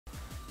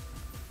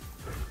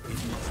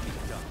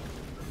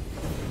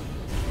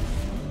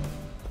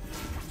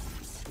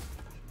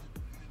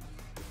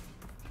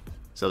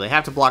So they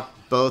have to block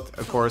both,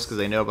 of course, because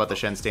they know about the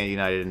Shen Stand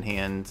United in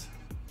hand.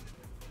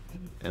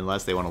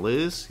 Unless they want to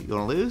lose. You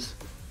want to lose?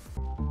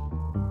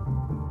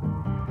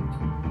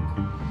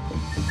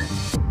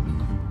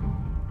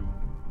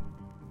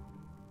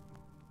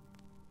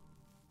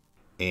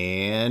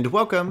 And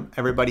welcome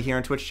everybody here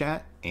in Twitch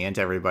chat and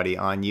everybody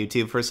on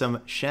YouTube for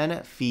some Shen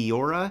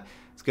Fiora.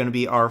 It's going to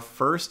be our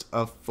first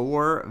of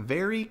 4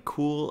 very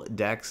cool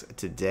decks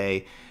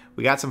today.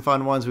 We got some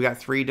fun ones. We got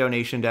 3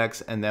 donation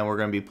decks, and then we're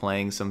going to be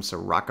playing some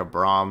Soraka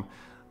Braum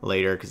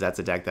later because that's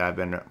a deck that I've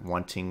been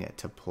wanting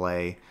to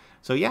play.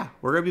 So yeah,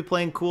 we're going to be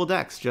playing cool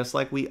decks just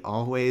like we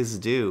always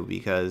do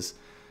because,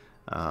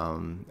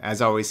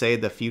 as I always say,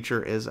 the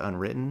future is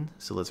unwritten.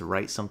 So let's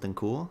write something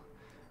cool,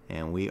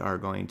 and we are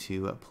going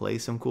to play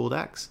some cool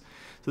decks.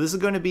 So this is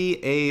going to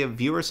be a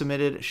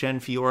viewer-submitted Shen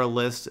Fiora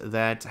list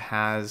that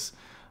has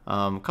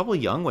a couple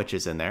of Young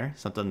Witches in there,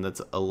 something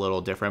that's a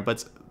little different,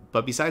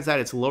 but besides that,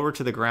 it's lower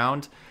to the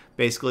ground.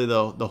 Basically,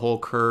 the whole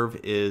curve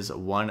is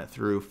 1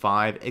 through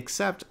 5,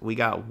 except we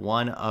got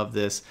one of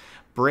this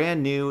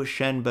brand new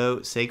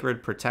Shenbo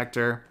Sacred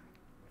Protector.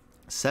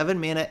 7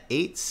 mana,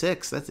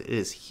 8/6. That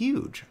is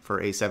huge for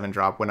a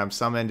 7-drop. When I'm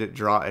summoned,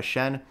 draw a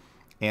Shen,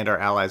 and our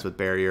allies with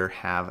Barrier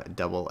have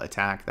double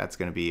attack. That's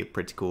going to be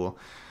pretty cool.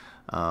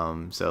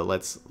 So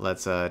let's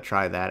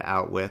try that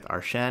out with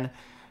our Shen.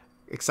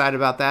 Excited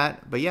about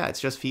that, but yeah, it's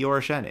just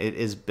Fiora Shen. It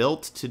is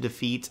built to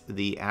defeat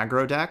the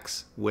aggro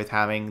decks with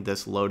having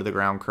this low to the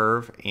ground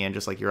curve and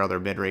just like your other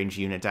mid-range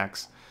unit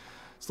decks.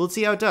 So let's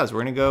see how it does. We're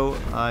gonna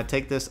go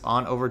take this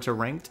on over to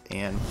ranked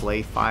and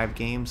play 5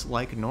 games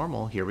like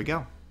normal. Here we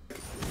go.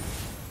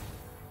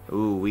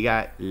 Ooh, we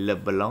got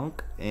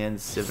LeBlanc and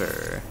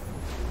Sivir.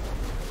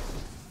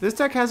 This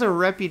deck has a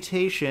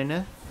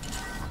reputation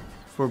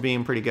for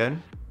being pretty good.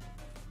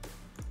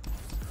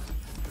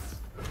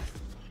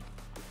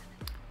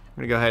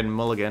 I'm going to go ahead and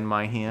mulligan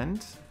my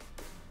hand.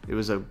 It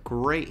was a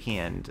great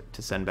hand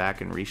to send back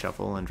and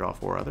reshuffle and draw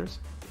 4 others.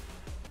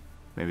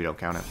 Maybe don't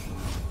count it.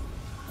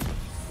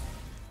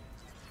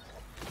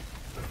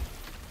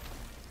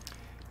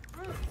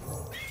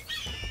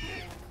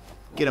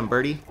 Get him,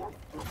 birdie.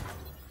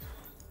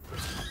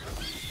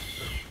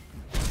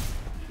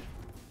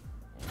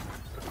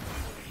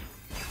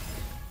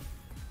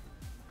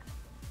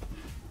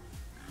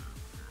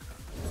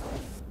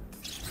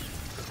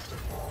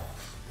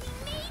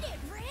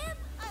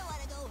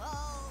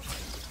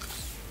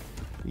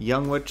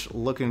 Young Witch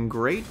looking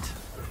great.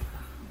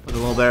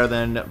 Looking a little better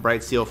than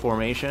Bright Steel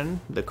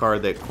Formation, the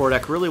card that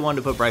Kordek really wanted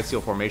to put Bright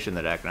Steel Formation in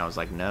the deck, and I was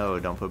like, no,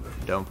 don't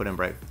put in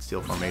Bright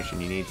Steel Formation.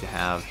 You need to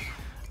have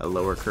a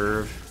lower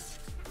curve.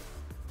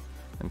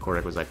 And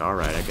Kordek was like, all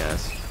right, I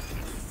guess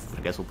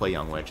we'll play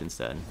Young Witch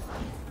instead.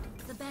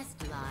 The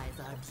best lies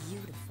are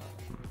beautiful.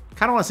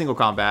 Kind of want a single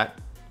combat.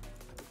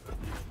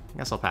 I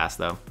guess I'll pass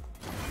though.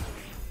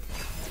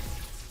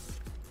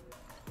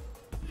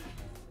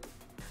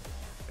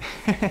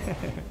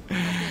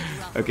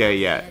 Okay,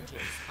 yeah.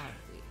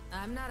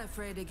 I'm not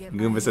afraid to get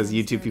Goomba says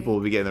YouTube people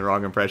will be getting the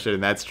wrong impression,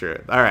 and that's true.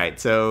 Alright,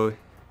 so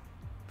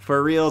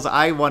for reals,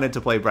 I wanted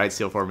to play Bright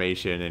Steel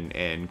Formation,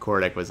 and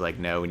Kordek was like,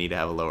 no, we need to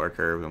have a lower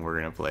curve, and we're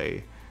going to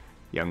play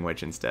Young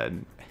Witch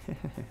instead.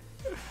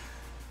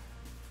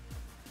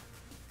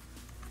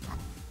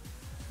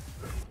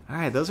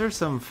 Alright, those are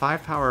some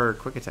 5-power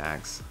quick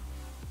attacks.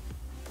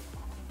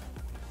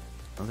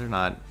 Those are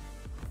not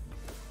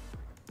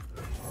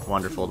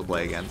wonderful to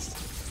play against.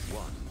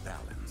 One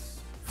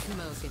balance.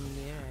 Smoke and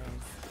mirrors.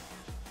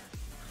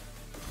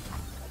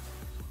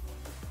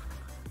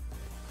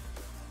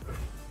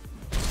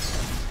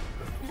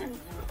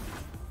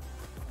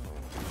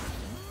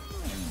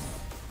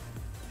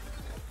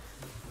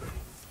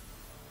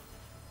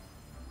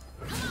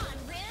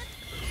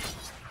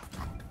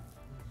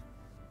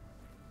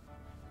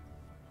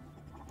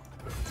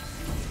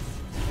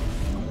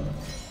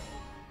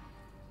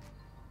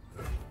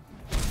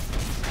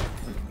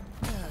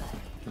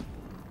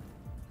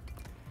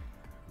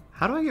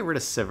 How do I get rid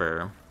of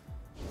Sivir?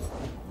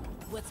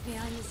 What's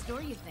behind the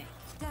store, you think?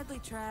 Deadly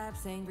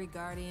traps, angry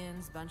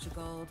guardians, bunch of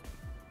gold.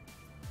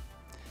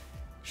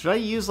 Should I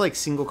use like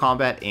single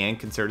combat and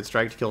concerted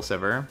strike to kill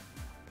Sivir?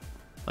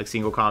 Like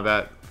single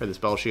combat for the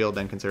spell shield,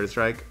 then concerted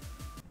strike?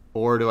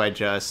 Or do I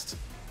just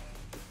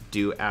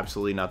do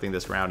absolutely nothing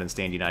this round and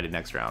stand united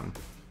next round?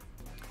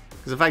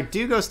 Because if I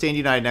do go stand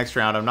united next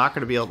round, I'm not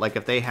going to be able, like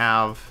if they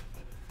have,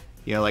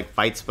 you know, like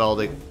fight spell,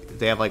 if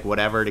they have like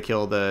whatever to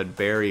kill the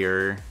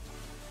barrier.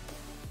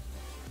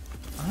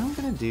 I'm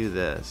going to do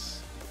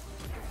this.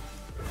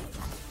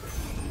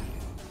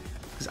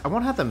 Because I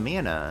won't have the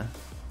mana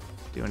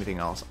to do anything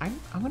else. I'm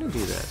going to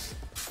do this.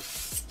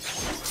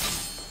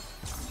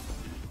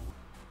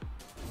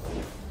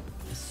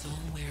 The soul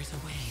wears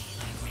away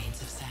like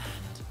grains of sand.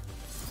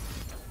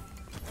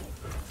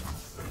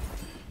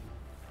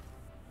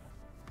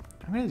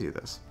 I'm going to do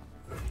this.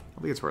 I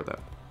think it's worth it.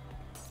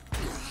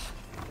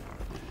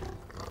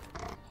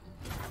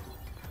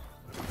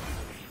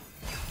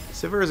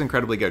 Sivir is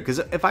incredibly good, because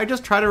if I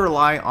just try to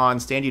rely on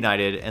Stand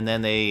United and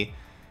then they,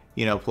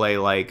 you know, play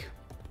like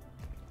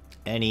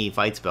any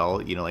fight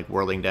spell, you know, like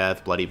Whirling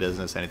Death, Bloody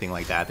Business, anything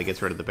like that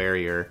gets rid of the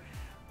barrier,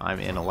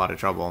 I'm in a lot of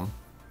trouble.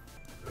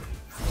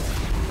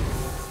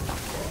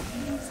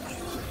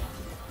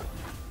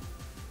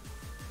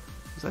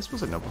 Was I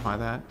supposed to notify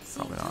that?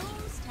 Probably not.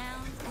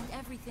 Towns, and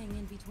everything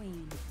in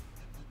between.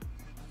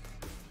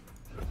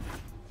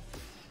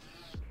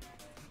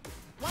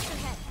 What's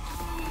ahead?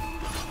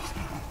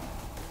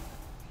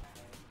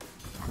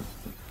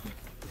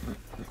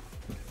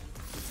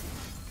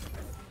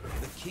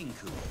 The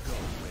Kinku go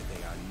where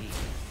they are needed.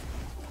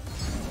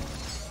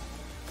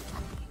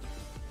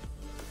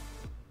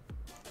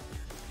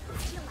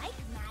 You like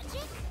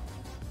magic?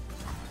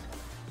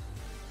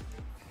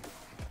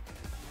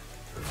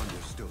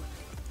 Understood.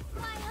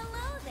 Why,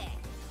 hello there.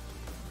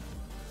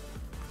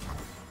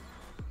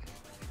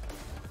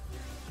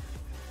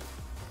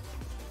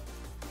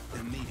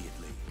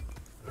 Immediately.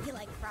 You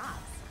like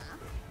frogs, huh?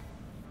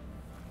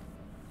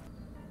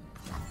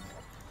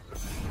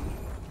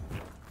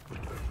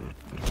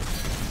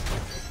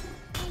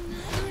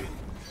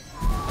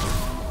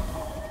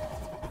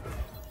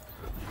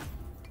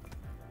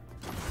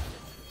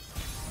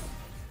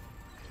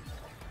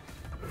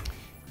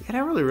 I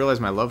didn't really realize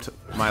my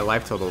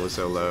life total was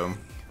so low.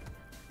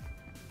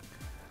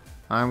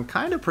 I'm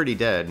kind of pretty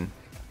dead.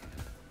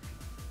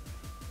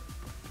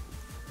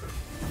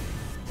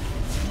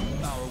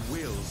 Our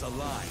wills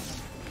align.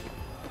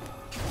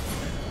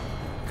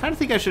 Kind of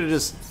think I should have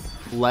just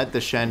let the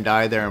Shen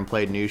die there and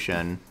played new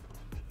Shen.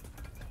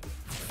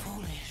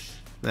 Foolish.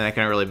 Then I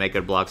can't really make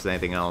good blocks with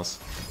anything else.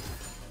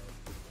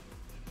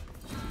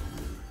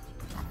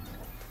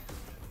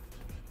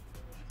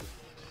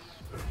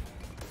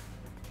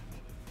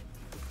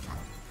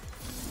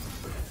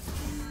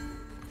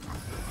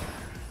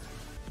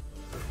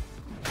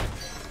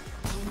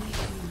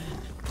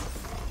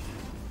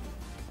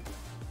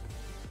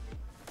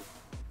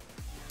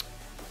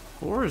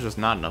 Or is just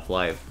not enough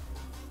life.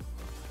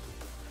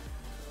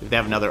 If they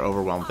have another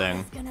overwhelm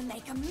thing, Gonna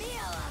make a meal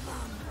of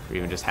them. or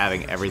even just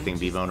having everything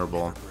be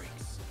vulnerable.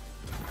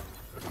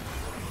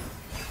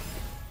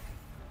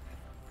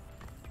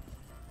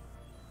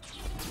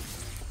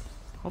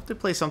 Hope they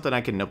play something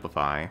I can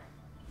notify.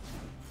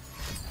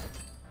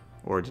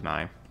 Or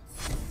deny.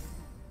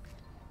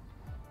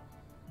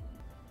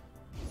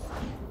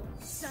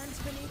 Sun's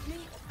beneath me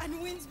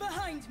and wind's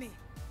behind me.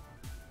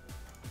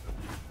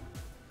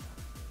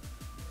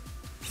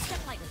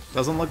 Step lightly.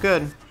 Doesn't look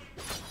good.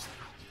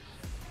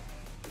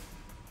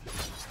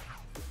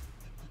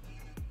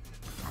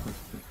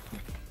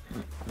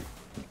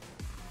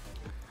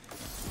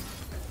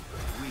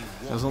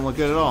 Doesn't look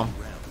good at all.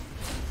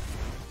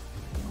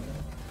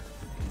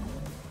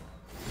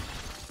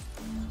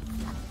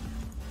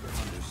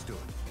 Understood.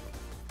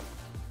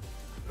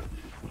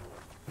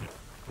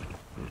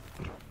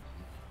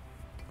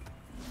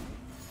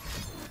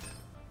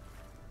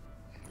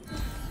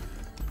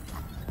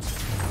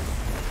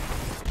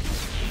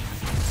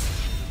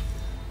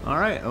 All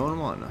right,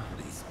 0-1.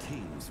 These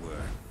teams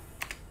were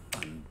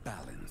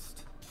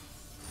unbalanced.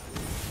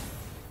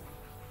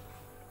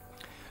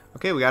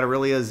 Okay, we got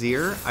Irelia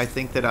Azir. I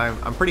think that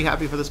I'm pretty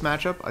happy for this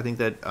matchup. I think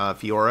that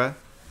Fiora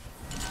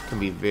can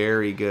be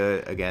very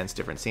good against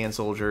different Sand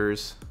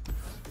Soldiers.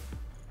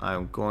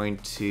 I'm going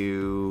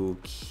to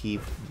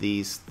keep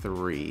these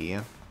three.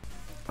 I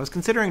was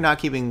considering not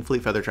keeping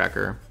Fleet Feather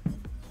Tracker.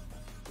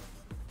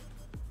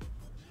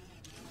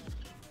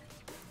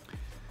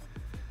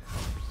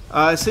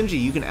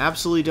 Sinji, you can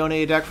absolutely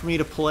donate a deck for me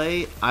to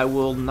play. I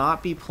will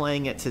not be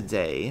playing it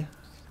today.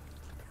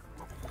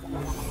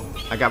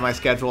 I got my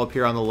schedule up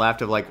here on the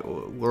left of like,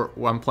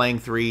 I'm playing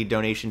 3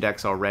 donation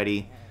decks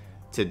already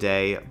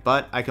today,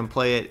 but I can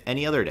play it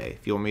any other day.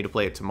 If you want me to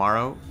play it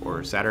tomorrow,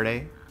 or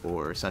Saturday,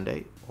 or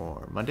Sunday,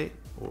 or Monday,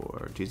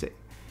 or Tuesday,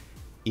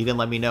 you can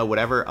let me know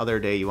whatever other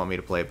day you want me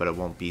to play it, but it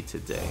won't be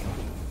today,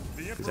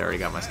 because I already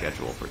got my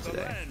schedule for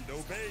today.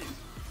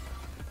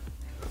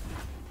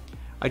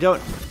 I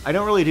don't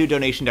really do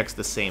donation decks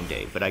the same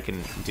day, but I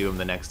can do them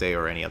the next day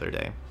or any other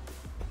day.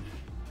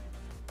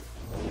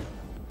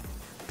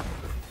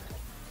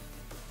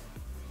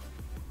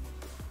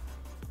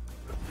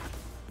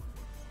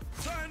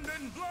 Sand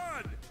and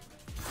blood.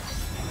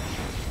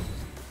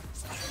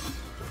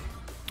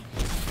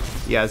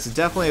 Yeah, it's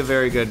definitely a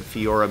very good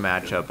Fiora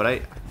matchup,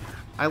 but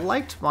I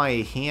liked my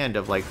hand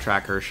of like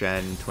Tracker,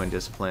 Shen, Twin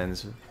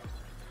Disciplines.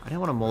 I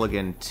didn't want to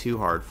mulligan too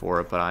hard for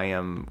it, but I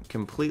am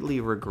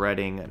completely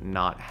regretting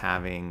not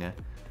having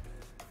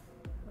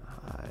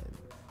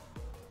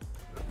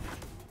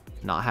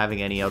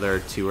any other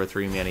 2 or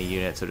 3 mana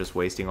units, so just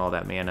wasting all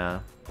that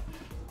mana.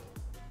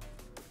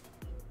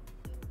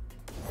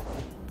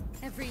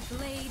 Every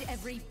blade,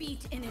 every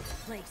beat in its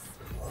place.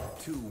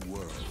 2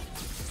 worlds,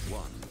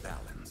 1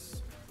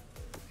 balance.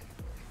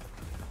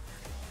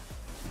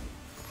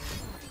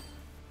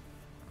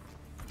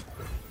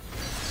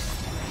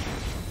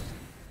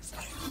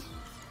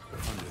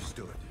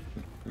 Understood.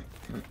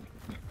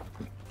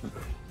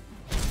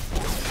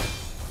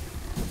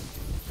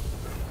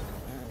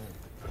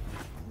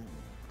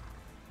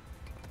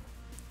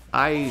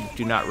 I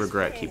do not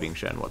regret keeping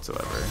Shen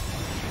whatsoever.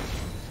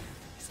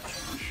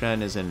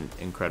 Shen is an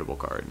incredible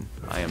card.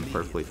 I am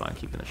perfectly fine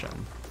keeping the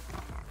Shen.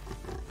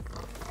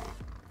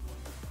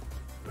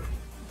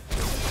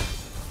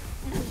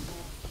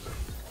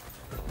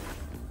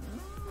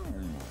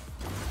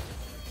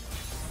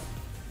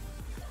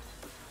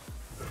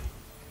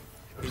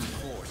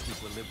 Enforced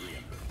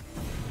equilibrium.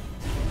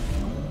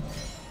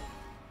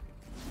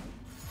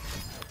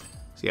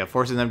 So yeah,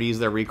 forcing them to use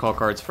their recall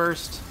cards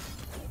first.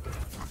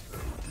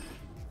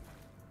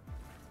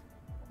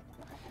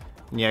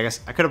 Yeah, I guess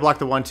I could have blocked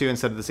the 1-2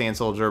 instead of the Sand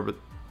Soldier, but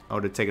I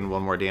would have taken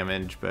 1 more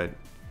damage, but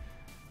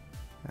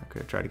I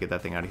could have tried to get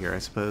that thing out of here, I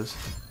suppose.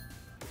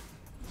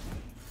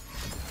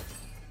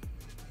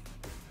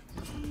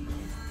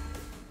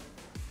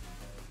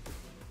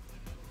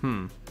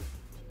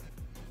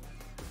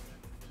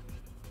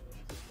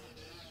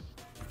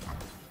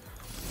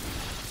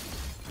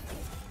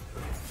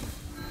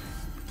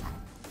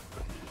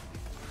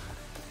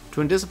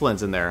 Twin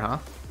Disciplines in there, huh?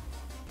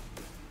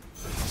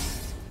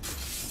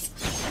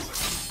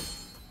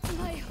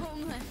 My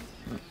homeland.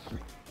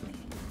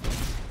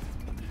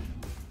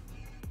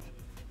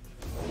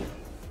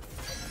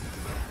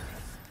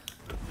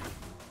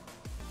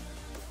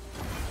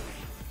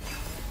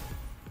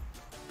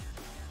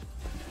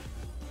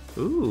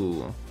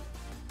 Ooh.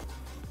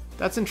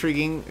 That's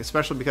intriguing,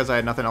 especially because I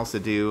had nothing else to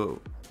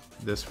do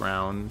this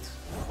round.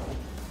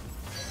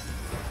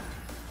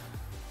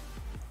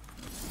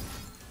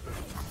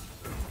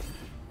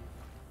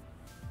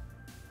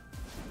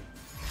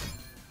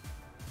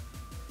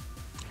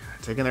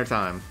 Taking their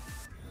time.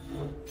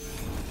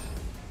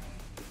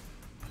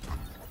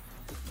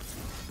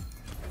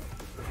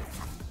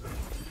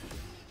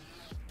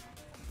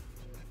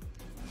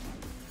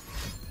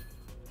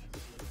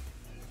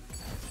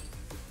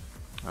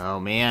 Oh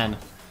man.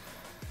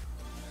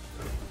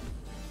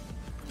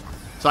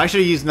 So I should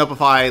have used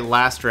Notify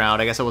last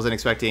round. I guess I wasn't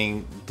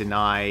expecting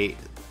Deny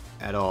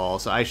at all.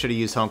 So I should have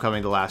used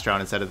Homecoming the last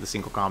round instead of the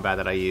single combat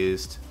that I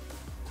used.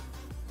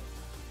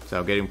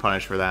 So getting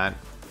punished for that.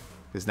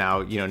 Because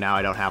now, you know, now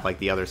I don't have like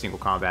the other single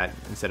combat.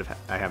 Instead of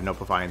I have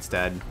Notify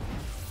instead.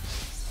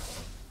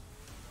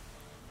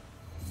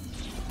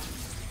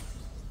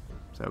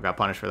 So got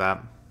punished for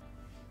that.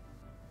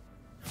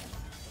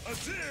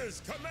 Azir's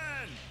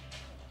command.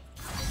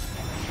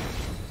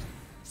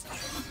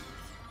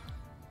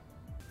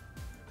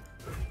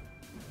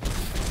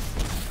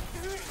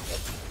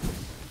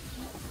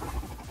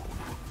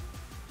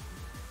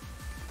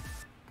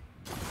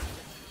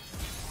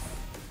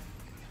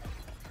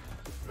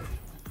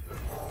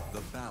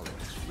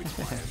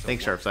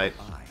 Thanks, Sharpsight.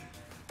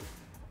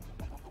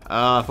 If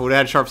I would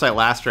have had Sharpsight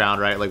last round,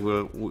 right, like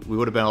we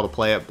would have been able to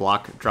play it,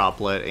 block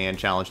Droplet, and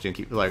challenge and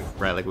keep like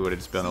like we would have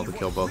just been able to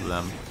kill both of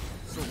them.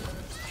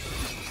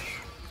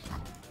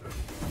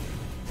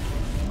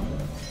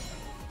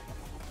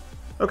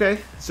 Okay,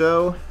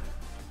 so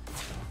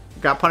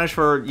got punished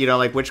for, you know,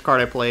 like which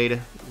card I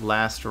played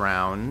last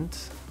round.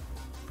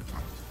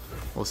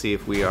 We'll see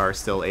if we are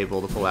still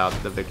able to pull out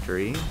the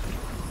victory.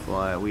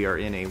 But we are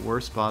in a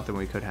worse spot than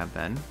we could have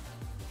been.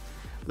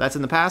 But that's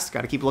in the past.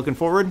 Got to keep looking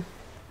forward.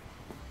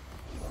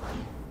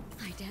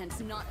 I dance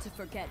not to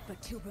forget,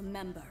 but to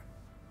remember.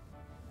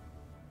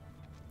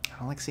 I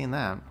don't like seeing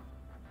that.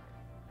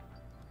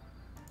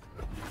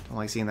 Don't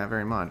like seeing that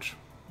very much.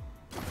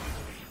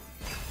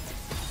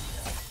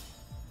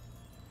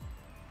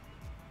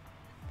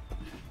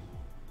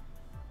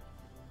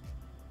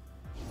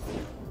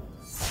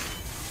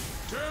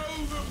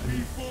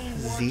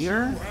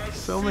 Azir?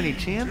 So many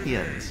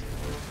champions.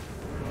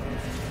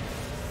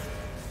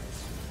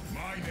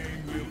 My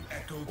name will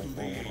echo through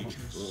the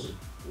ages.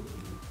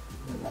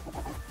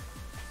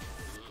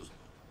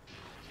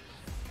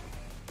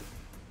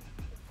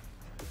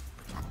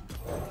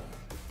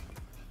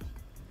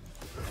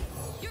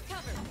 You're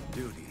covered.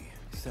 Duty,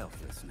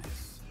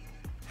 selflessness,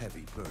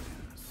 heavy burdens.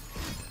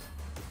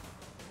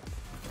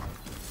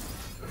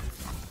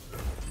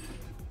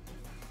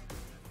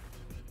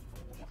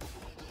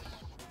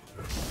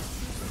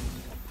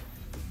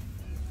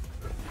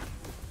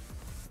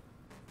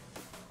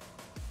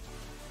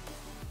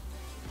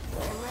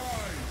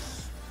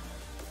 Arise!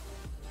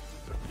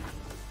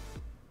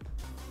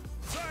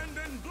 Sand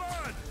and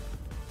blood!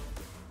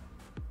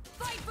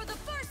 Fight for the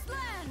first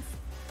lands.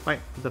 Fight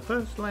for the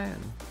first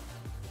land.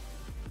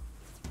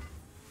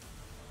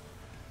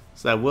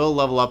 So that will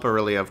level up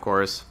Irelia, of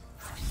course.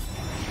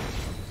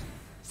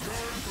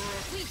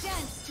 We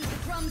dance to the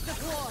drums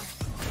of war,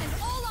 and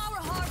all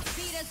our hearts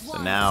beat as one.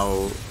 So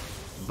now,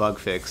 bug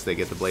fix, they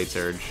get the Blade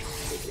Surge.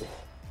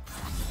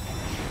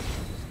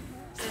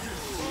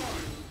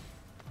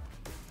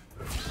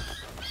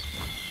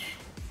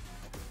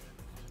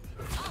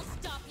 I'll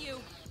stop you.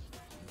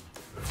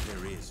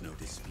 There is no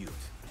dispute.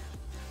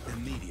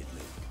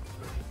 Immediately.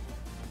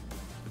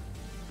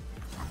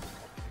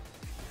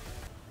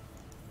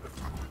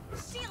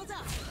 Shield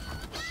up.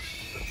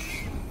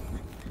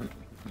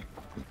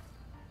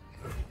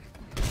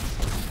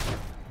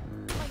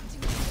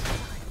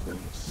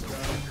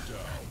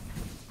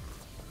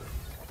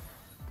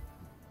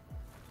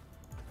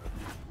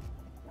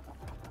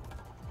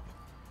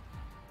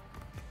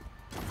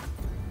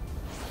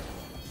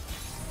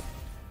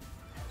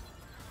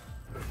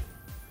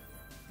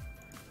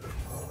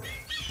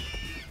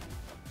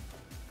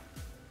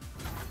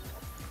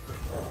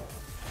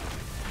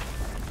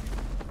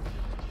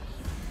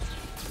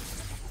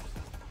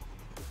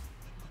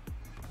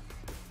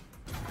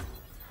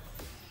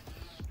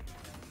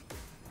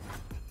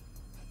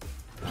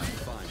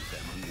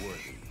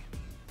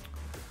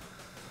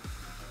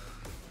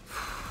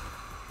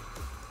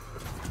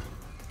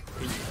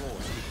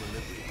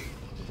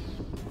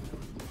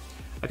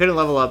 couldn't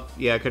level up.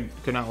 Yeah, I could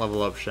not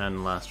level up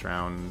Shen last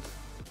round.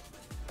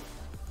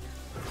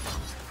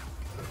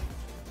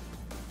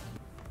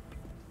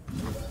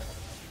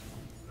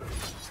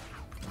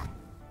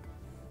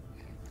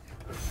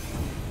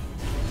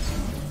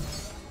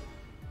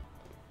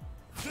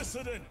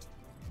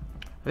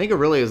 I think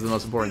Irelia is the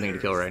most important thing to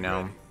kill right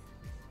now.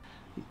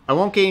 I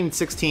won't gain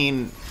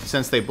 16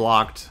 since they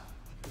blocked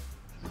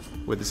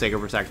with the Sacred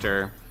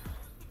Protector,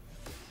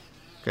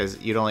 because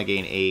you'd only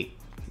gain 8.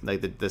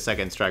 Like, the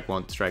second strike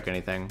won't strike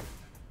anything.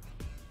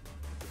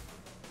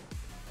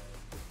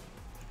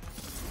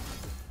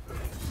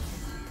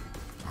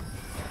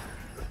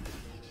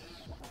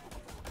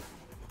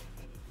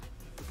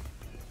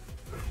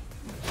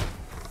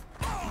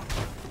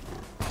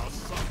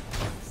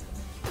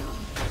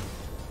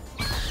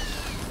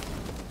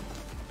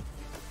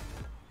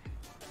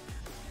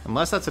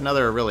 Unless that's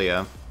another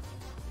Irelia.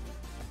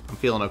 I'm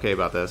feeling okay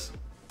about this.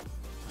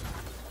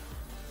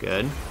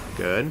 Good,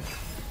 good.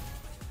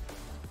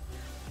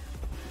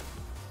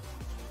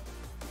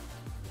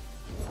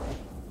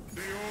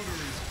 The order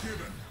is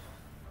given.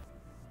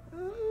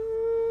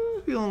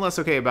 Feeling less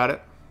okay about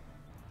it.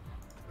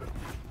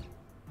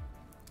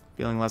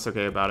 Feeling less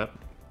okay about it.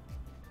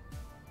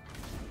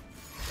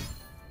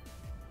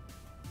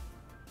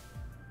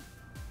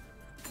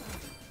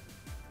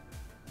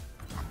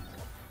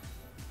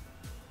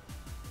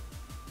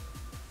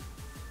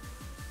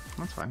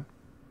 That's fine.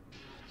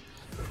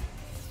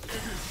 It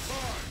is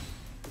time.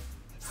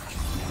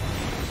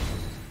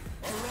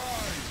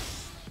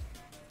 Arise.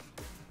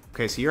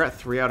 Okay, so you're at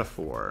 3 out of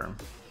 4.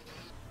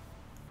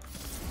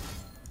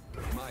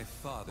 My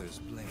father's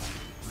blade.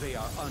 They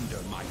are under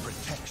my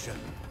protection.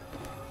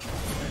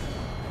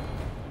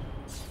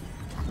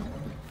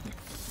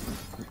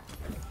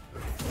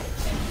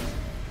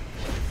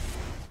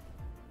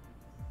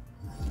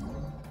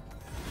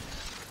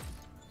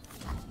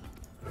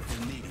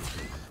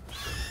 Immediately.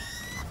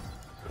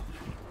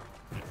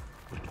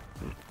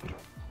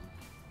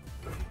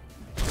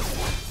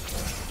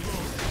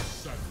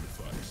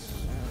 Sacrifice.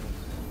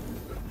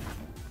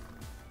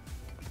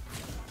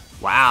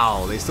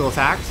 Wow, they still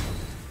attacked?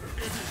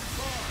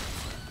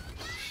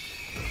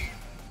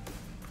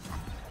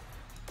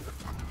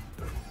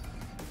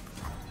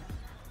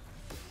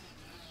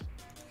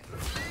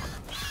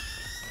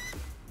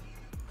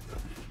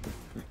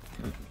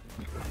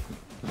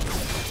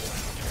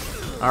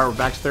 Alright, we're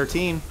back to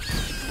 13.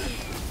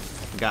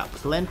 Got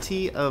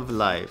plenty of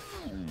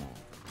life.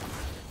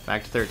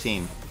 Back to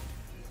 13.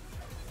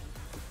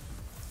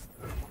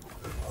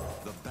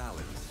 The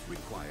balance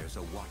requires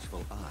a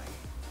watchful eye.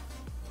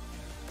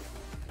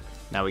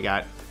 Now we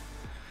got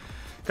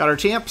our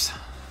champs.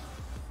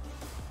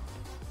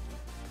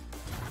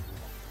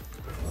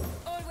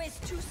 Always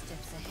 2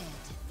 steps ahead.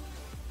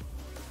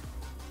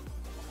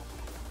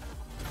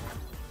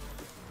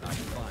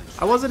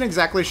 I wasn't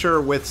exactly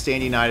sure with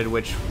Stand United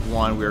which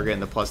one we were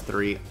getting the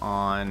 +3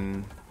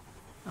 on.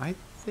 I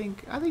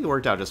think it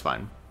worked out just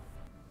fine.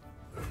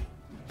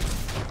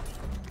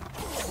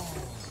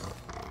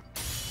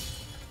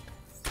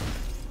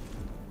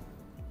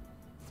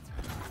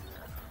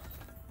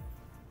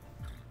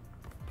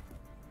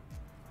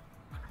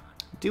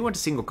 Do want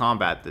to single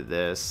combat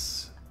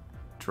this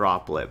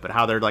droplet, but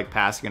how they're like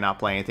passing and not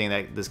playing anything,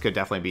 that this could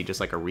definitely be just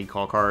like a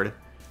recall card.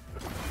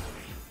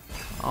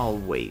 I'll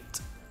wait.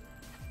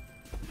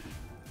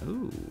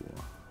 Ooh.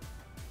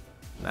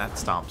 That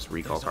stops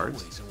recall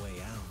cards. Always a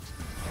way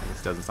out.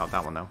 This doesn't stop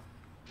that one though.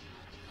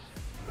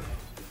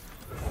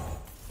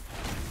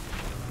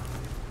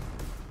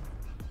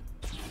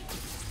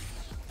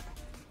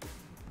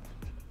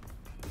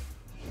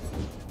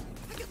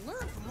 I could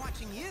learn from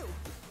watching you.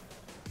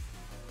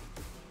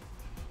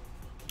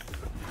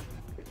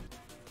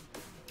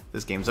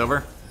 This game's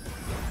over.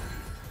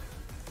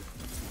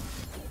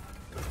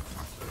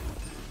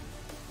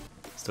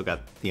 Still got,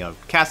 you know,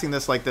 casting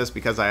this like this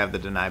because I have the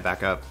deny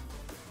backup.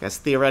 Guess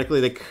theoretically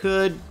they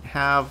could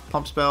have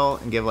pump spell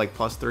and give like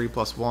 +3,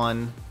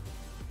 +1.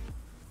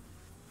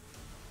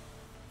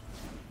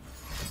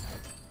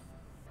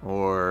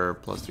 Or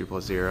 +3,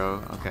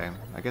 +0. Okay,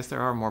 I guess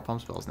there are more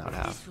pump spells now to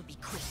have. This will be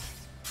quick.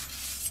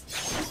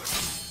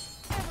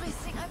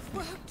 Everything I've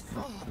worked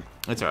for.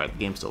 It's alright, the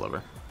game's still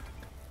over.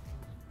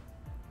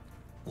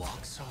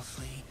 Walk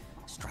softly,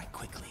 strike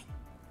quickly.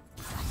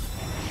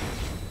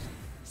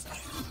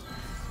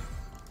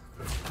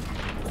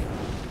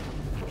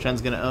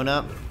 Shen's gonna own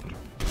up. It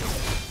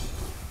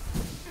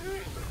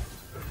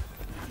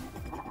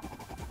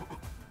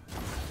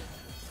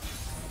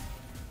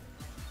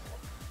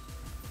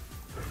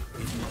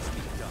must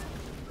be done.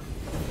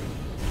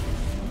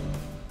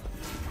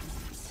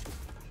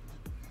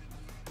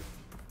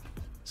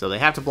 So they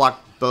have to block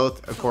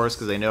both, of course,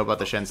 because they know about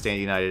the Shen Stand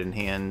United in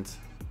hand.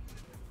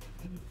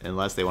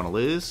 Unless they want to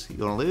lose.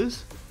 You want to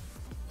lose?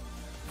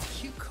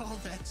 You call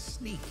that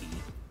sneaky?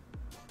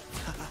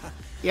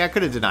 Yeah, I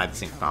could have denied the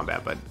single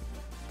combat, but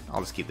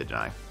I'll just keep the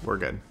deny. We're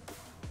good.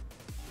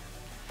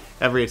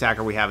 Every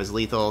attacker we have is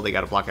lethal. They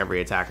got to block every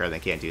attacker, and they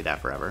can't do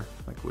that forever.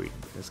 Like,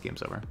 this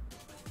game's over.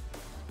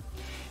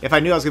 If I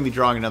knew I was going to be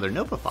drawing another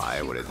Nopify,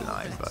 I would have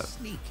denied, but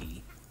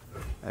Sneaky.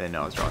 I didn't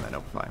know I was drawing that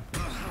Nopify.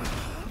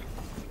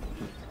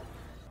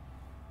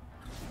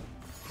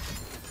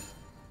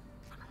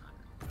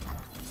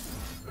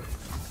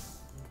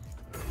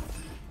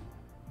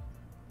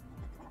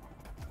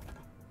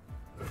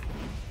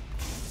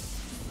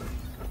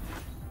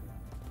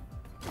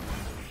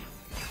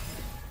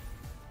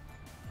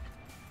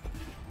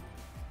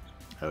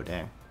 Oh,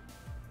 dang.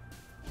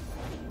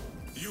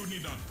 You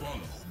need not follow,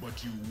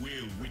 but you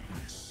will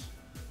witness.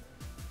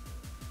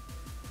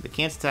 They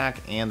can't attack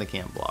and they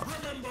can't block.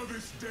 Remember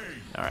this day.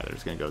 Alright, they're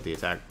just going to go with the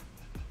attack.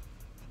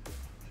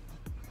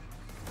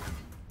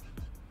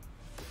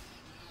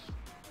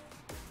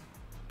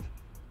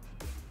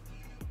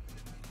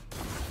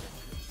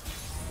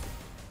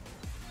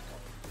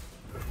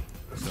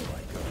 So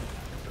I go.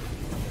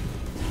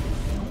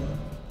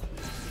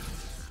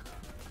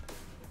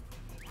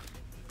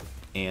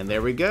 And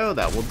there we go.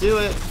 That will do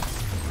it.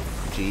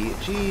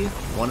 GG.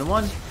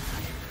 1-1.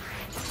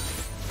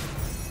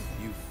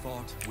 You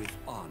fought with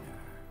honor.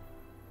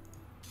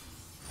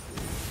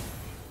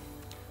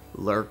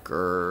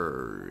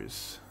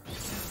 Lurkers.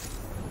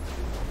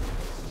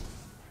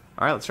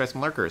 Alright, let's try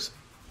some Lurkers.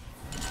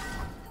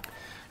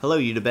 Hello,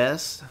 you the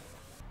best.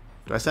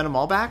 Do I send them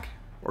all back?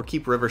 Or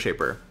keep River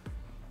Shaper?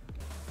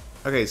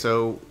 Okay,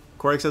 so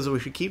Corey says we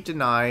should keep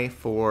Deny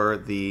for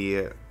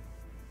the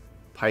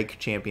Pike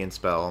champion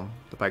spell,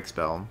 the Pike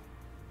spell.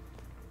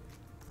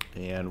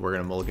 And we're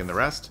going to mulligan the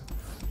rest.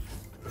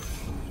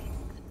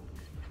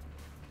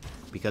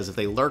 Because if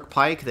they lurk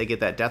Pike, they get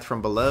that death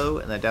from below,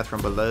 and that death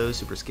from below is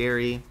super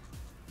scary.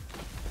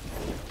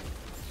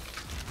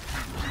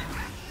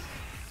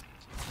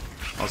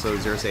 Also,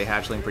 Xerxes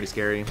Hatchling, pretty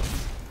scary.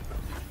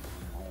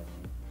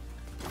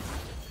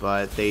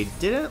 But they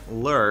didn't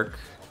lurk.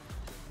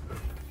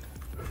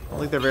 I don't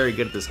think they're very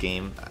good at this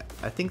game.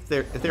 I think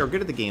if they were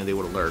good at the game, they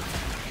would have lurked.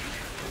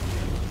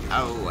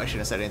 Oh, I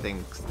shouldn't have said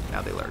anything.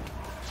 Now they lurked.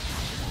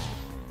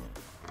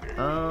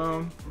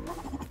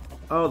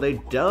 Oh, they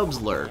dubs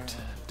lurked.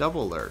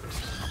 Double lurked.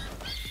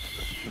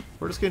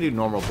 We're just gonna do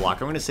normal block.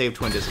 I'm gonna save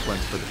Twin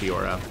Disciplines for the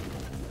Fiora.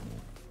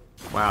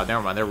 Wow,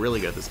 never mind. They're really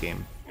good at this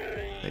game.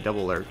 They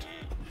double lurked.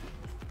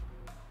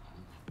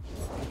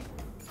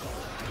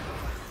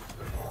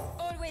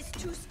 Always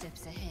 2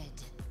 steps ahead.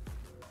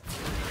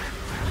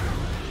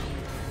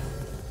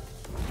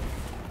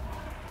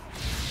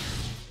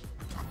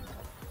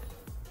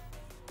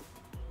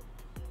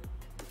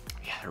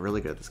 Yeah, they're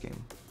really good at this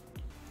game.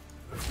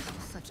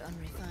 Such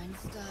unrefined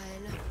style.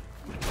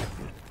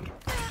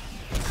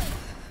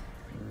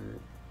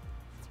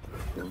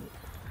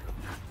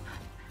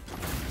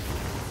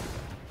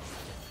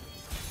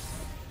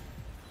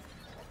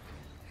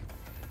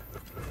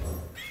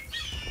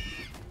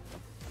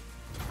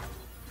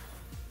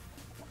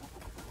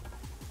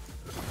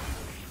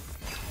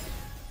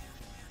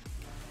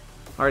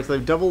 Alright, so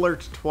they've double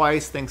lurked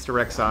twice thanks to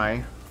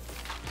Rek'Sai.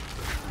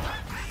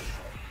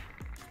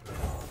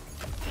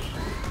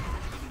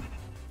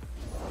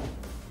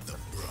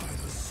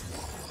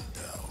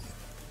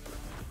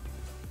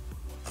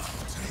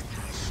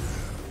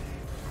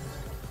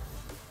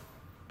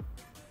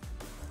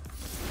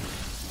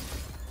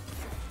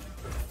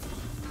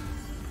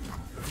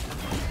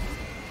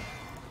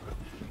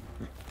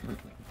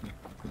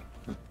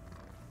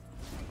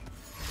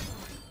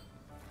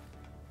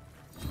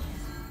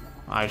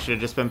 I should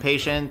have just been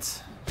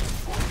patient.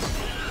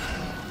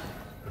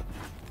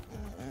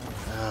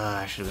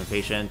 I should have been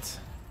patient.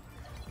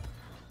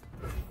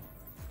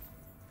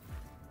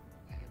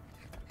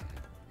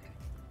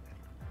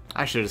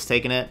 I should have just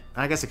taken it.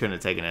 I guess I couldn't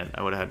have taken it.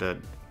 I would have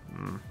had to...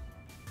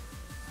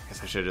 I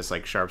guess I should have just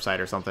like sharp sight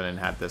or something and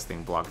had this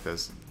thing block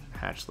this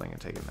hatchling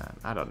and taken that.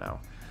 I don't know.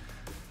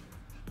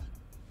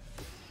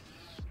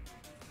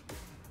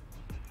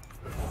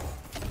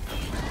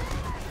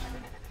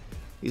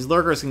 These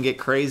lurkers can get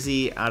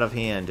crazy out of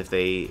hand if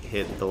they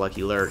hit the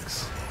lucky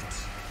lurks.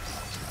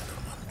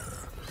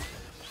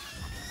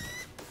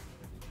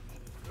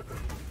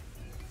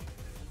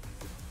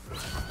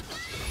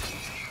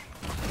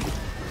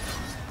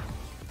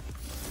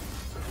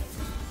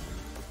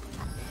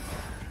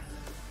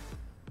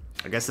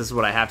 I guess this is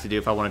what I have to do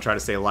if I want to try to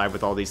stay alive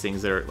with all these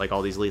things that are like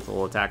all these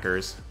lethal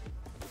attackers.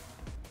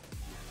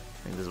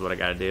 I think this is what I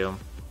gotta do.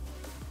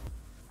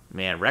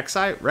 Man,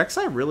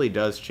 Rek'Sai really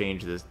does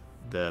change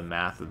the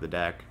math of the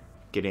deck.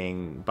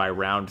 Getting, by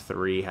round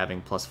 3,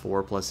 having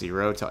 +4,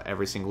 +0 to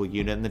every single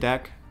unit in the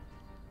deck.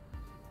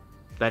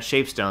 That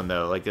Shapestone,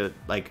 though,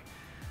 like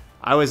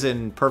I was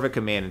in perfect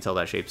command until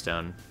that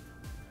Shapestone.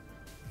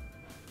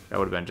 That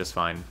would have been just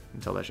fine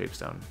until that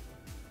Shapestone.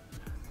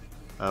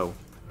 Oh.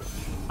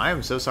 I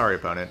am so sorry,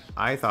 opponent.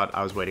 I thought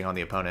I was waiting on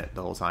the opponent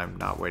the whole time,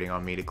 not waiting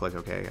on me to click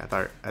OK. I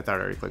thought I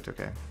already clicked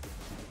OK.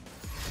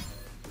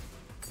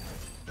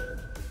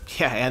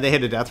 Yeah, and they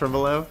hit a death from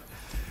below?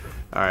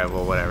 Alright,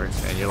 well, whatever.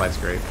 And your life's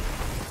great.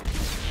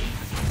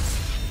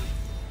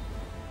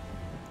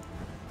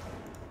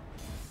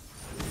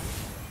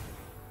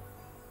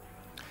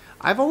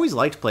 I've always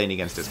liked playing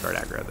against discard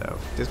aggro, though.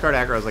 Discard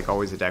aggro is like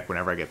always a deck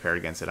whenever I get paired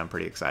against it. I'm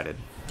pretty excited.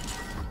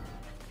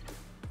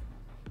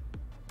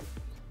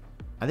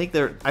 I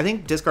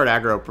think discard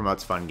aggro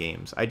promotes fun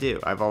games. I do.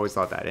 I've always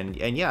thought that.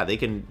 And yeah, they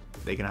can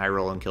high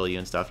roll and kill you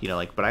and stuff, you know,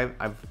 like, but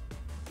I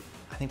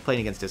think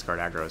playing against discard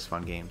aggro is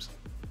fun games.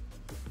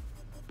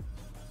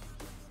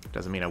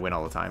 Doesn't mean I win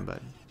all the time,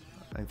 but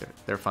I think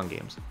they're fun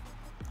games.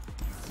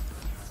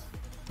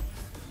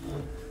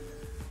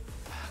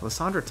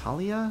 Lissandra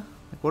Talia?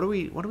 Like, what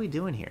are we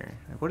doing here?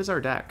 Like, what is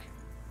our deck?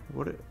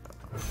 What are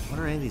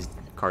any of these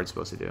cards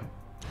supposed to do?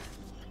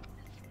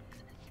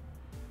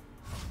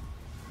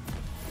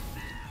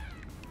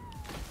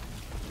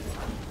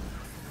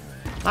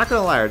 Not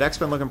gonna lie, our deck's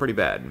been looking pretty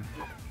bad.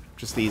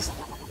 Just these,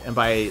 and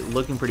by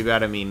looking pretty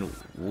bad, I mean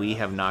we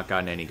have not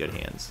gotten any good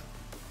hands.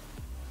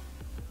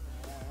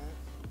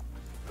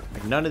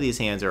 Like, none of these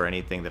hands are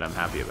anything that I'm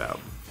happy about.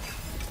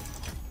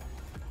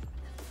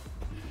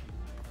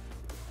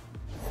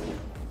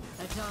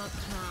 A dark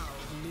cloud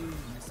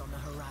looms on the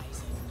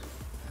horizon.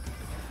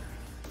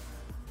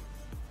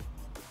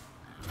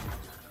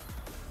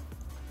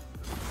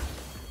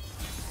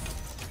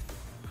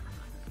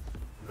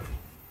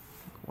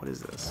 What is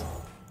this?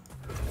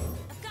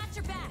 I've got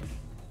your back.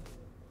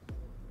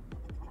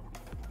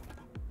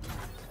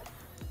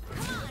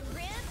 Come on,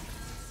 Rib.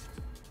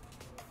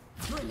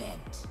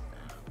 Brilliant.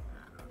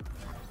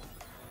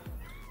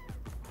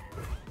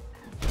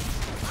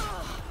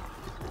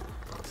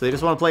 So they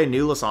just want to play a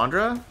new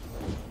Lissandra?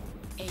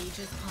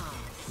 Ages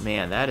pass.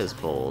 Man, that is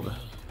bold.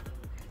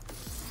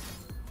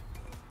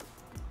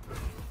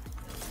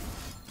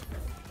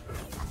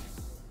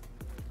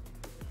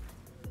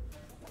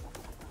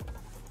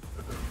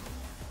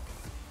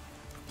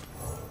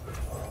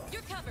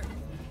 You're covered.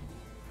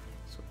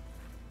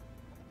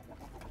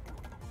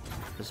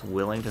 Just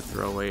willing to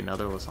throw away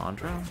another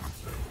Lissandra?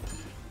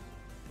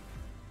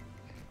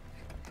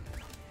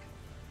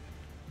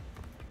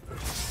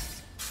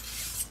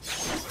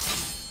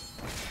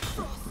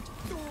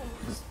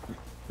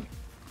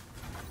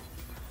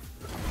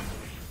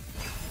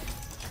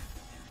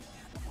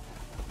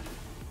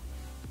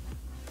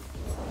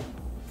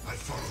 I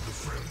follow the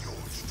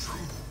Freljord's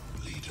true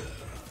leader.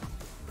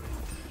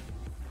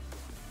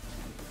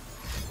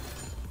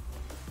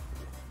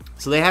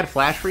 So they had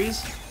flash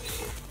freeze?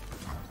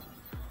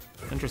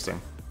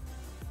 Interesting.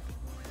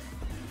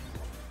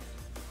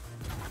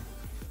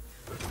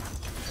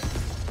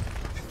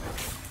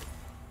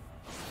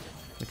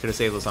 They could have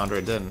saved Lissandra,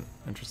 it didn't.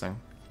 Interesting.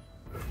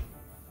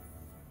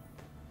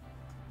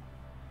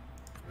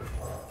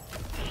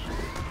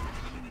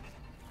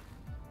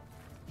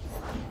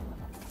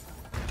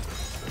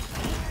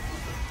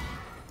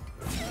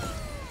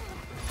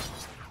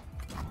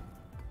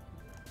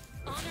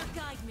 Honor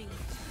guide me.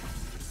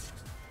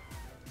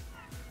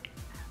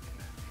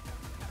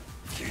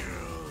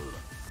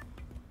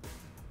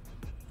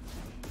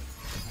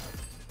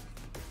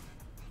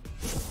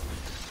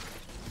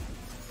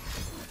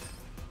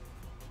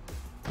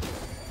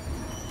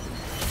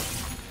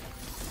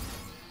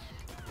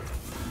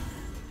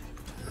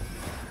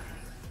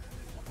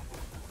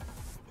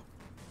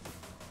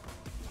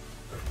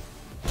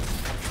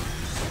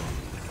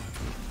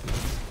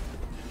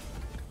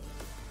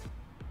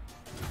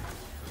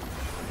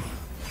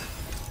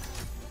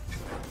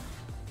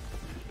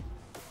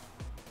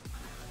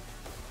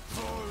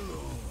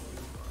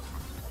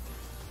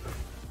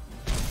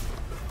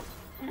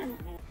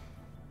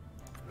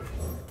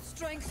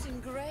 Strength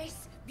and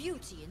grace,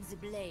 beauty in the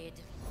blade.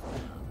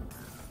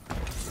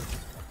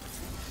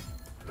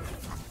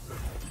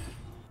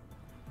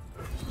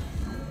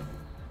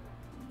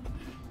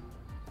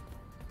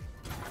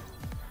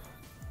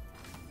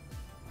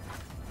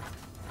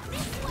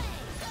 This way,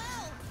 go!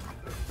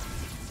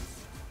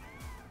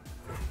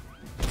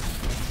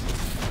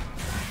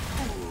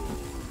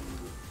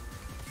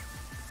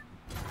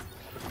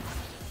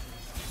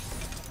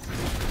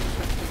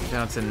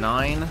 Down to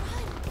 9.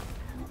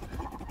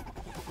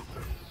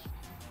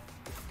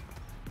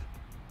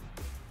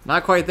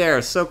 Not quite there.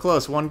 So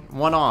close. One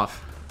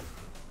off.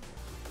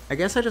 I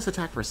guess I just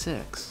attack for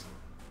 6.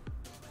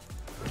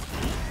 I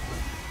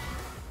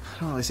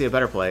don't really see a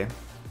better play.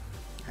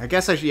 I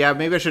guess I should. Yeah,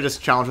 maybe I should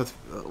just challenge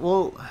with.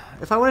 Well,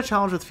 if I would have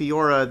challenged with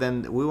Fiora,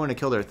 then we wouldn't have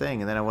killed their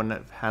thing, and then I wouldn't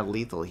have had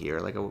lethal here.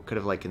 Like, I could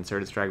have like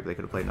inserted strike, but they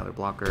could have played another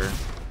blocker.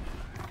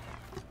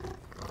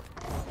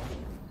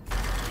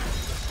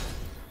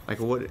 Like,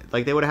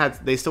 they would have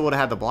had. They still would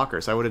have had the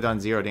blocker, so I would have done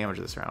 0 damage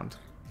this round.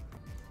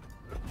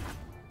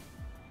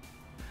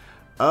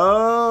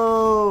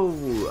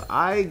 Oh,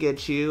 I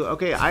get you.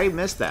 Okay, I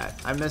missed that.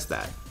 I missed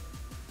that.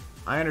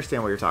 I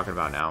understand what you're talking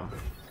about now.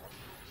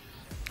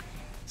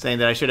 Saying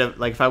that I should have,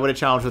 like, if I would have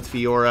challenged with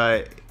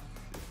Fiora,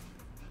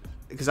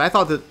 because I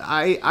thought that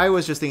I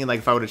was just thinking, like,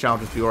 if I would have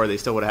challenged with Fiora, they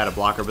still would have had a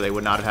blocker, but they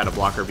would not have had a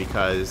blocker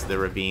because the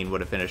Ravine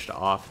would have finished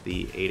off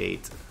the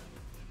 8/8.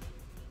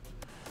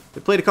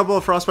 They played a couple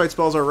of Frostbite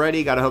spells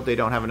already. Gotta hope they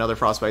don't have another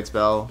Frostbite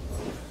spell.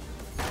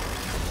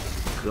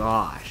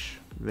 Gosh,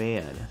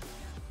 man.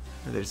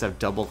 Or they just have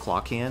double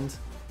clock hand.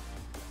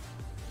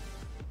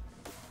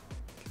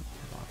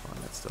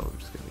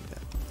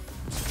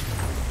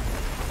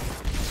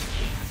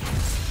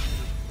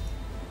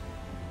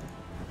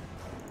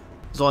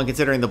 So when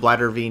considering the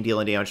Bladder Ravine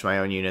dealing damage to my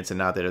own units and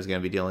not that it was going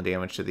to be dealing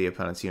damage to the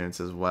opponent's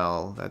units as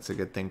well, that's a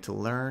good thing to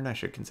learn. I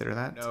should consider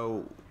that.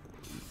 No,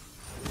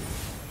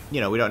 you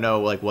know, we don't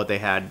know like what they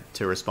had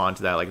to respond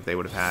to that. Like if they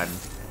would have had,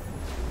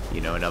 you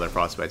know, another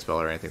Frostbite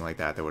spell or anything like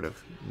that, they would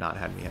have not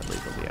had me at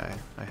lethal. Yeah,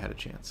 I had a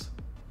chance.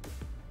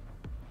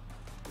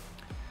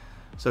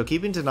 So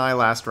keeping deny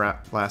last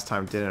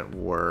time didn't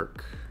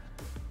work.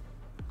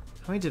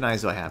 How many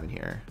denies do I have in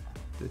here?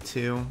 The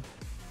 2.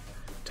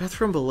 Death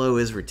from below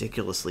is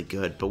ridiculously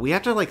good, but we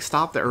have to like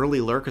stop the early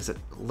Lurk's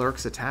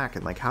attack,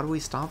 and like how do we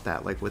stop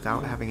that like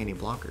without having any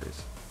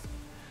blockers?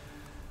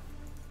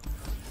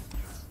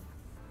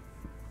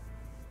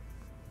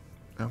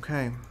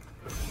 Okay.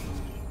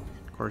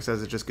 Cork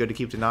says it's just good to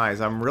keep denies.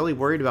 I'm really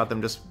worried about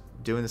them just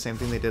doing the same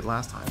thing they did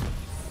last time.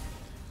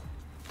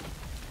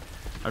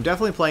 I'm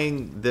definitely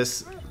playing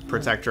this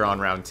Protector on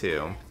round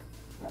 2.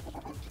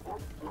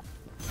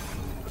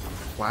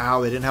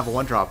 Wow, they didn't have a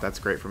 1-drop. That's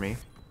great for me.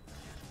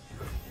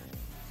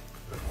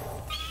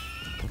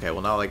 Okay,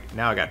 well now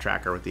I got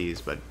Tracker with these,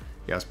 but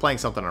yeah, I was playing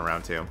something on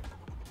round 2.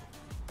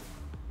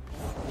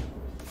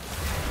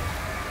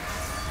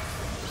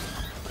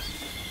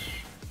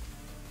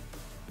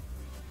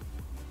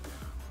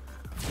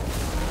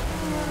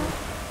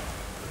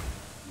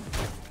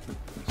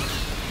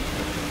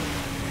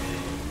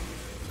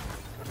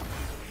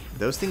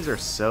 Those things are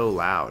so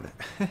loud.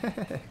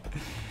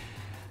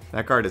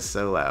 That card is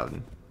so loud.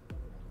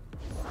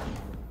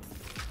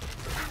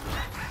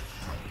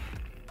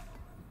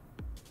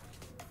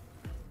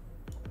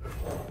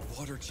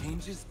 Water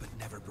changes but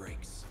never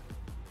breaks.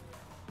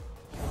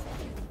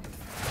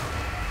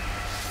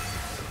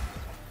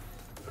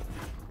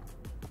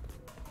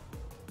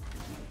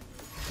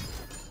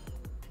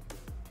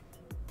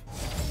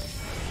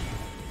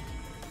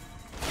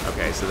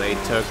 Okay, so they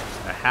took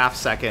a half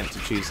second to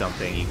choose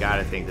something. You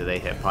gotta think that they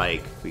hit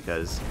Pike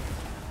because...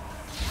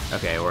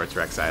 Okay, or it's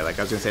Rek'Sai. Like,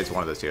 I was gonna say it's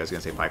one of those two. I was gonna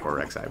say Pike or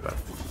Rek'Sai, but...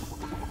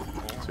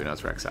 So we know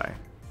it's Rek'Sai.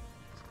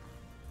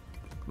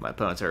 My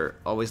opponents are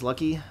always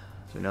lucky, so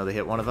we know they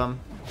hit one of them.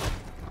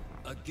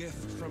 A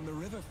gift from the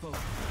river folk.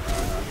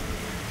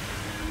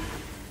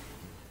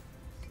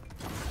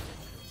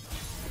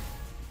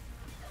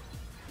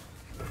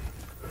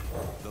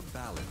 The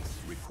balance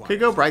requires... Could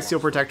go Bright Steel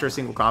Protector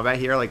single combat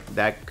here. Like,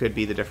 that could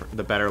be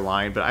the better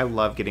line, but I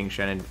love getting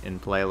Shen in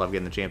play. I love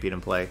getting the champion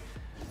in play.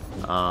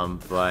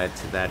 But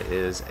that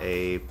is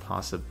a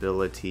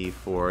possibility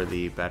for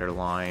the better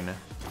line.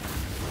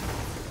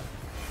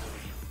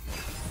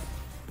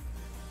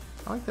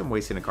 I like them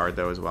wasting a card,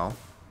 though, as well.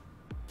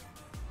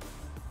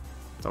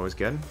 It's always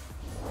good.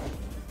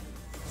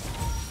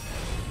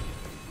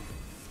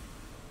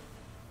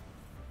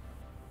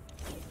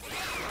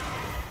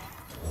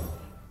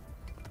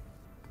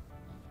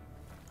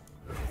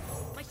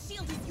 My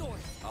shield is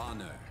yours.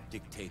 Honor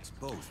dictates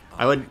both.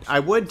 I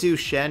would do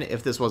Shen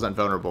if this wasn't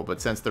vulnerable,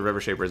 but since the River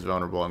Shaper is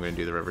vulnerable, I'm going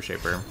to do the River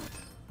Shaper.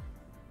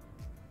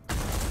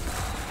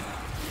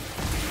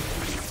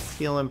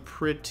 Feeling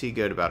pretty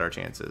good about our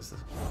chances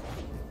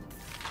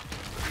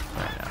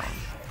right now.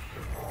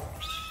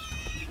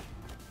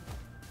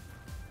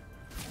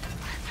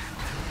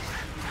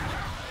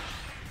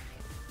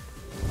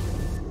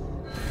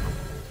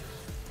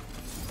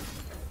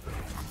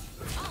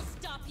 I'll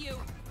stop you.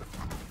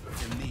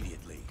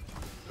 Immediately.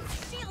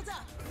 Shield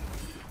up.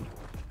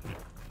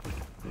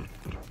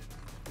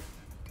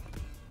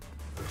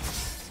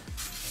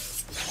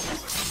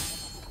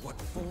 What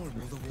form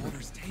will the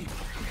waters take?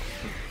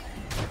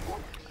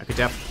 I could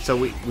so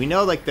we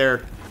know like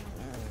they're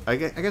I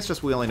guess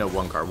just we only know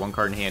one card. One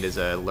card in hand is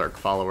a Lurk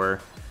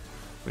follower.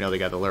 We know they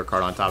got the Lurk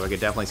card on top. I could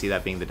definitely see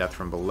that being the Death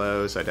from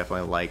Below, so I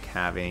definitely like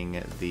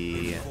having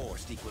the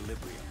Forced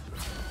equilibrium.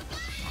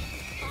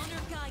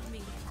 Honor guide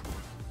me.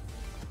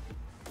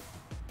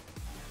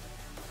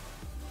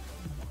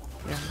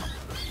 yeah.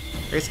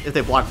 I guess if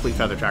they block Fleet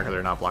Feather Tracker,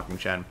 they're not blocking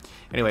Shen.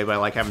 Anyway, but I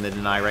like having the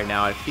deny right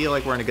now. I feel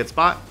like we're in a good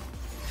spot.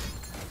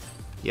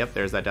 Yep,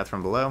 there's that Death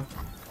from Below.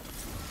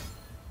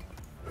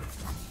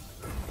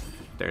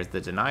 There's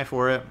the deny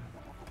for it.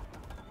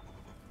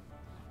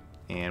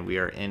 And we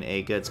are in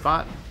a good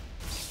spot.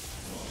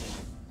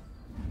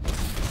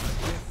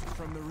 Gift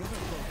from the river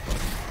folk.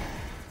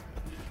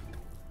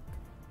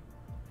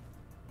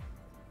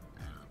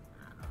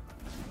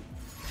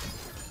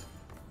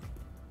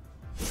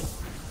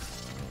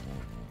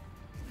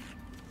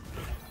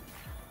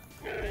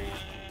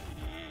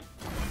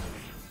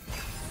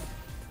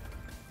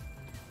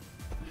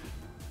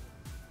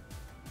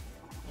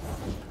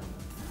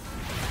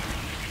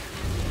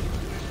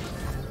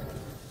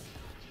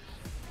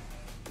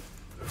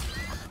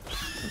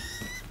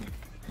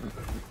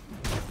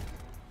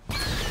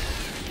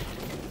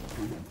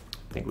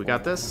 Think we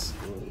got this.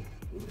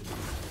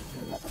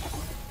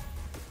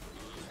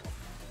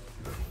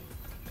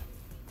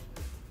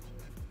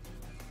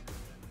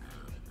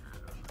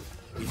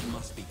 It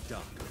must be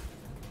done.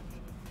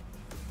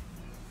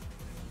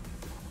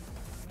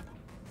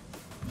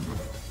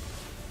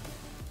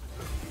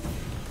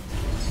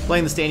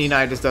 Playing the Standing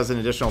Knight just does an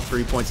additional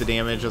 3 points of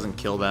damage, doesn't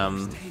kill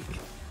them.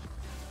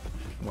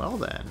 Well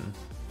then.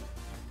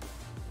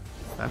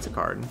 That's a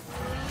card.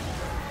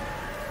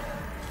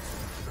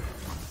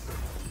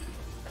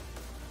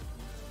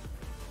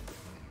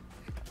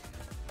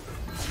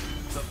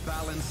 The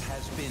balance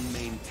has been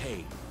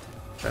maintained.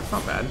 That's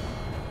not bad.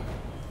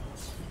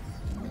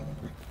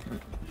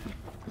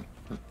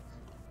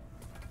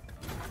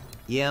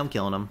 Yeah, I'm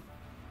killing him.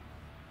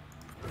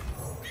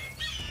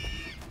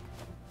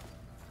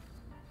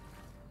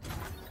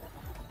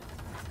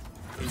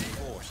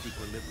 Enforced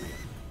equilibrium.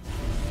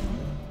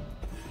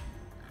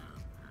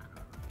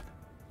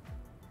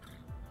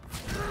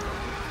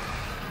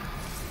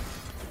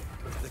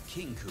 The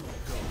Kinku go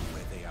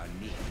where they are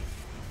needed.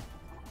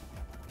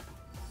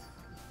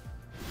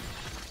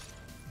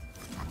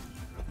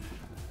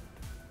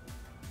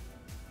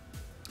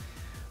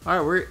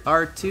 Alright, we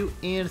are 2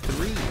 and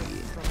 3.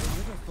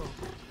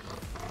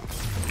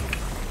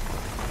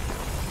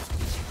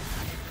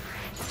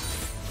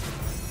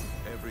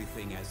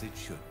 Everything as it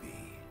should be.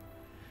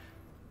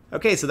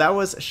 Okay, so that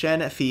was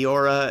Shen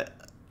Fiora.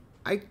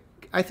 I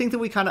think that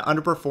we kind of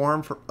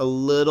underperformed for a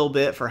little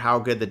bit for how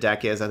good the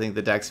deck is. I think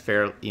the deck's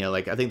fair, you know,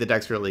 like I think the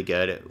deck's really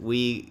good.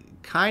 We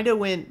kind of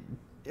went.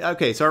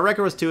 Okay, so our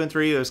record was 2 and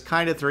 3. It was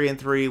kind of 3 and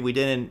 3. We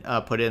didn't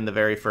put in the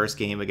very first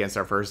game against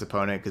our first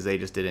opponent because they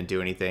just didn't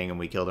do anything, and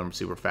we killed them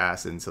super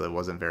fast, and so it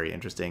wasn't very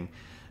interesting.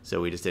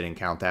 So we just didn't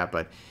count that.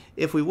 But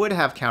if we would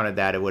have counted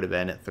that, it would have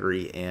been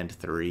 3 and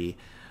 3.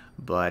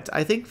 But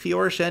I think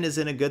Fiora Shen is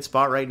in a good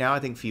spot right now. I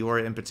think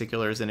Fiora in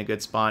particular is in a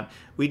good spot.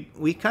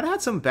 We kind of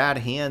had some bad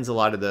hands, a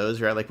lot of those,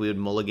 right? Like we would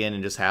mulligan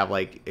and just have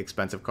like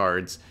expensive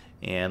cards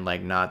and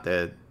like not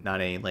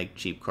any like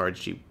cheap cards,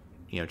 cheap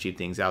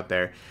things out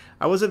there.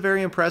 I wasn't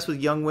very impressed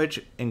with Young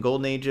Witch and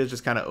Golden Ages,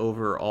 just kind of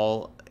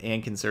overall,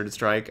 and Concerted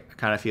Strike. I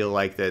kind of feel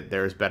like that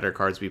there's better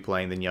cards to be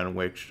playing than Young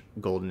Witch,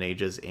 Golden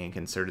Ages, and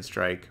Concerted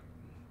Strike.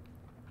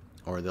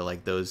 Or they're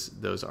like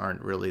those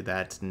aren't really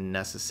that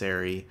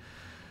necessary.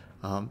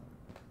 Yeah,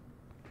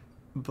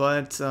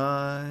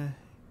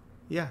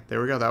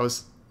 there we go. That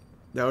was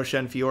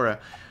Shen Fiora.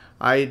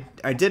 I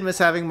did miss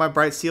having my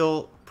Bright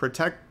Steel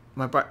formation.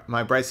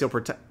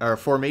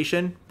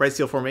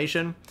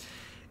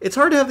 It's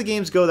hard to have the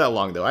games go that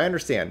long though. I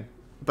understand.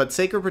 But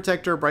Sacred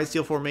Protector, Bright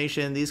Steel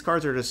Formation, these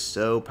cards are just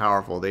so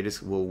powerful. They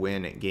just will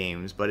win at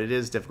games, but it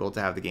is difficult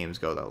to have the games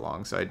go that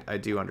long. So I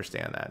do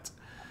understand that.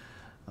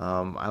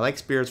 I like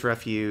Spirit's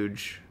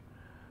Refuge.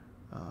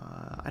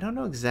 I don't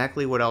know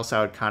exactly what else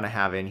I would kind of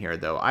have in here,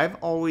 though. I've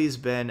always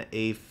been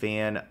a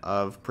fan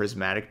of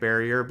Prismatic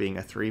Barrier, being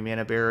a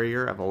 3-mana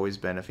barrier. I've always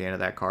been a fan of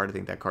that card. I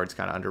think that card's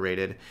kind of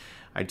underrated.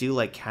 I do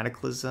like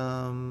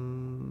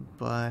Cataclysm,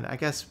 but I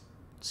guess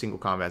single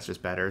combat's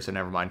just better, so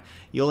never mind.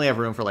 You only have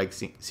room for like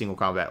single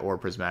combat or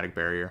Prismatic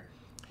Barrier.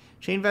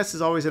 Chain Vest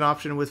is always an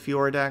option with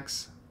Fiora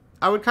decks.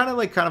 I would kind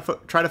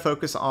of try to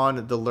focus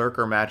on the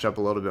Lurker matchup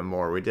a little bit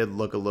more. We did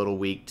look a little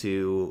weak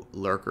to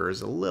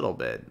Lurkers a little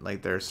bit,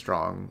 like their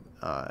strong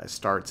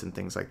starts and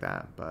things like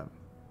that. But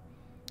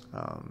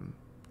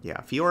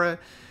yeah,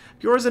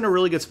 Fiora's in a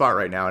really good spot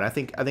right now, and I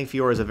think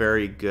Fiora is a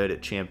very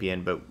good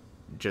champion. But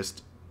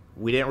just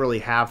we didn't really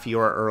have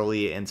Fiora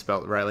early and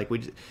spell right. Like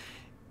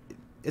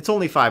it's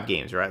only 5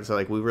 games, right? So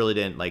like we really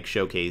didn't like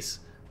showcase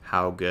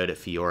how good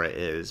Fiora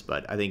is,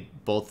 but I think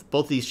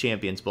both these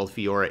champions, both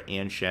Fiora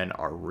and Shen,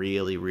 are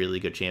really, really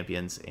good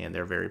champions, and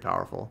they're very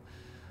powerful.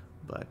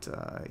 But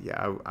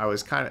yeah, I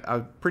was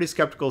pretty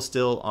skeptical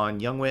still on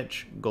Young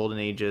Witch, Golden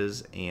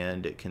Ages,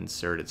 and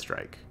Concerted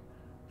Strike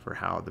for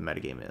how the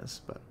metagame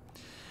is. But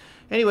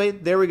anyway,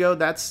 there we go.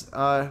 That's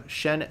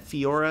Shen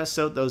Fiora.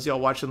 So those of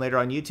y'all watching later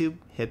on YouTube,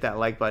 hit that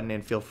like button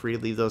and feel free to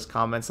leave those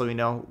comments. Let me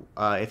know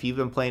if you've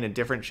been playing a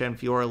different Shen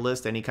Fiora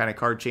list, any kind of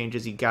card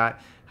changes you got.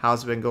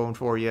 How's it been going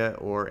for you,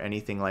 or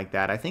anything like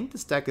that? I think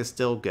this deck is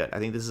still good. I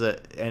think this is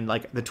and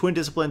like the Twin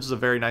Disciplines was a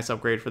very nice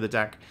upgrade for the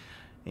deck,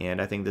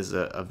 and I think this is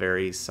a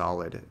very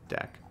solid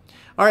deck.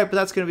 All right, but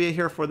that's going to be it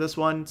here for this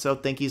one. So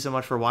thank you so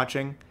much for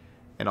watching,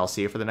 and I'll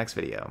see you for the next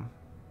video.